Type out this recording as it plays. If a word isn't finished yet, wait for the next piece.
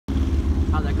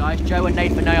Hi there guys, Joe and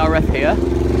Nathan ARF here.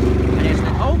 And here's the,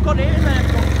 oh god, it is an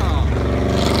F1 car!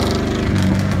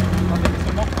 I think it's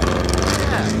a mock-up.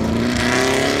 Yeah.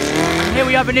 And here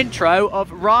we have an intro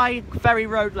of Rye Ferry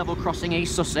Road level crossing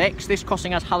E.Sussex. This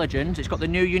crossing has halogens, it's got the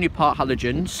new Unipart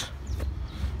halogens.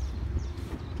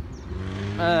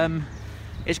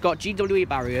 It's got GWE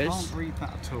barriers. I can't read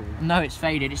that at all. No, it's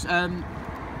faded. It's I'm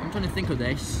trying to think of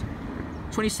this.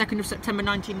 22nd of September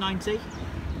 1990.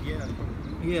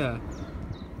 Yeah.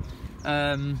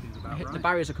 The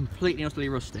barriers are completely and utterly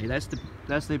rusty. There's the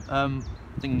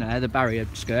thing there, the barrier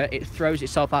skirt. It throws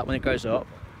itself out when it goes up.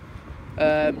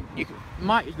 You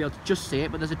might be able to just see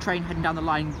it, but there's a train heading down the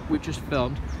line we've just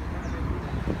filmed.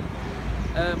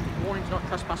 Warning to not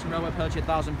trespass on railway penalty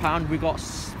 £1,000. We've got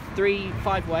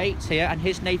 5 weights here, and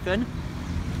here's Nathan.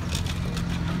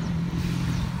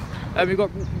 We've got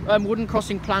wooden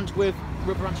crossing plant with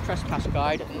rubber anti-trespass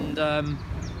guide, and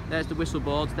there's the whistle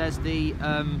boards. There's the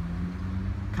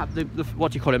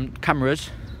what do you call them? Cameras.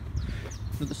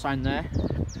 Another sign there.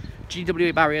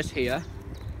 GWE barriers here.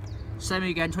 Same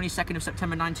again. 22nd of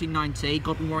September 1990.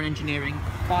 Godwin Warren Engineering.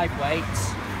 5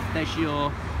 weights. There's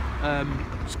your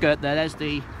skirt there. There's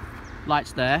the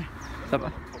lights there.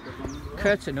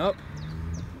 Curtain up.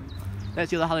 There's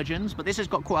the other halogens, but this has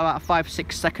got quite about a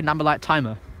 5-6 second amber light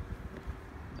timer.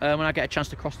 When I get a chance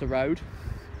to cross the road.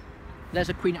 There's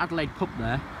a Queen Adelaide pub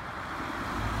there.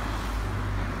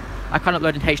 I can't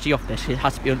upload in HD off this. It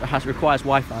has to be. Requires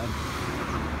Wi-Fi.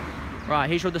 Right,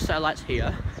 here's your other satellites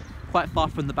here, quite far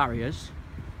from the barriers.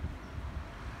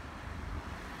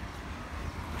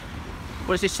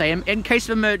 What does this say? In case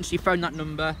of emergency, phone that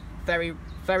number.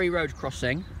 Ferry Road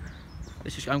crossing.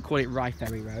 I'm calling it Rye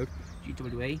Ferry Road.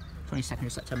 GWE. 22nd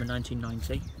of September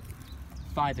 1990.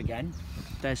 5 again.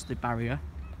 There's the barrier.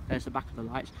 There's the back of the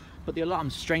lights. But the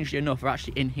alarms, strangely enough, are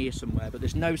actually in here somewhere. But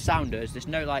there's no sounders. There's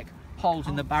no like holes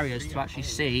in the barriers to actually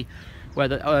see where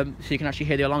the so you can actually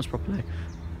hear the alarms properly.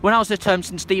 When I was at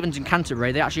St Stephen's in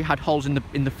Canterbury, they actually had holes in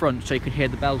the front, so you could hear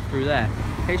the bells through there.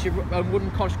 Here's your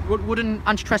wooden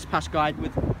anti-trespass guide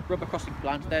with rubber crossing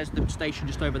plant. There's the station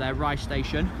just over there, Rye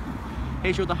Station.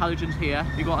 Here's your other halogens here.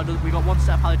 We got one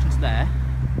set of halogens there,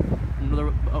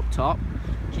 another up top.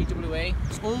 GWE.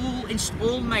 It's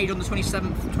all made on the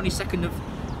 22nd of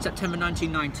September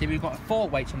 1990. We've got 4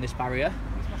 weights on this barrier.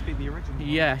 This must be the original.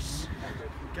 Yes.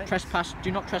 Trespass.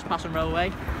 Do not trespass on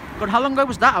railway. God, how long ago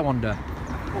was that? I wonder.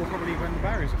 Or probably when the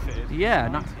barriers were fitted.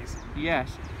 Yeah.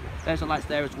 Yes. There's the lights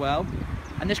there as well.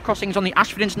 And this crossing is on the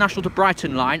Ashford International to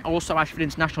Brighton line, also Ashford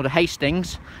International to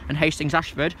Hastings, and Hastings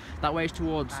Ashford. That way is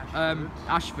towards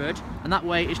Ashford, and that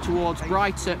way is towards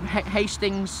Brighton,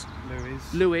 Hastings,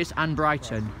 Lewes, and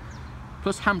Brighton,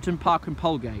 plus Hampton Park and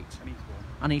Polegate,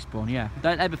 and Eastbourne. Yeah,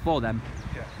 they're before them.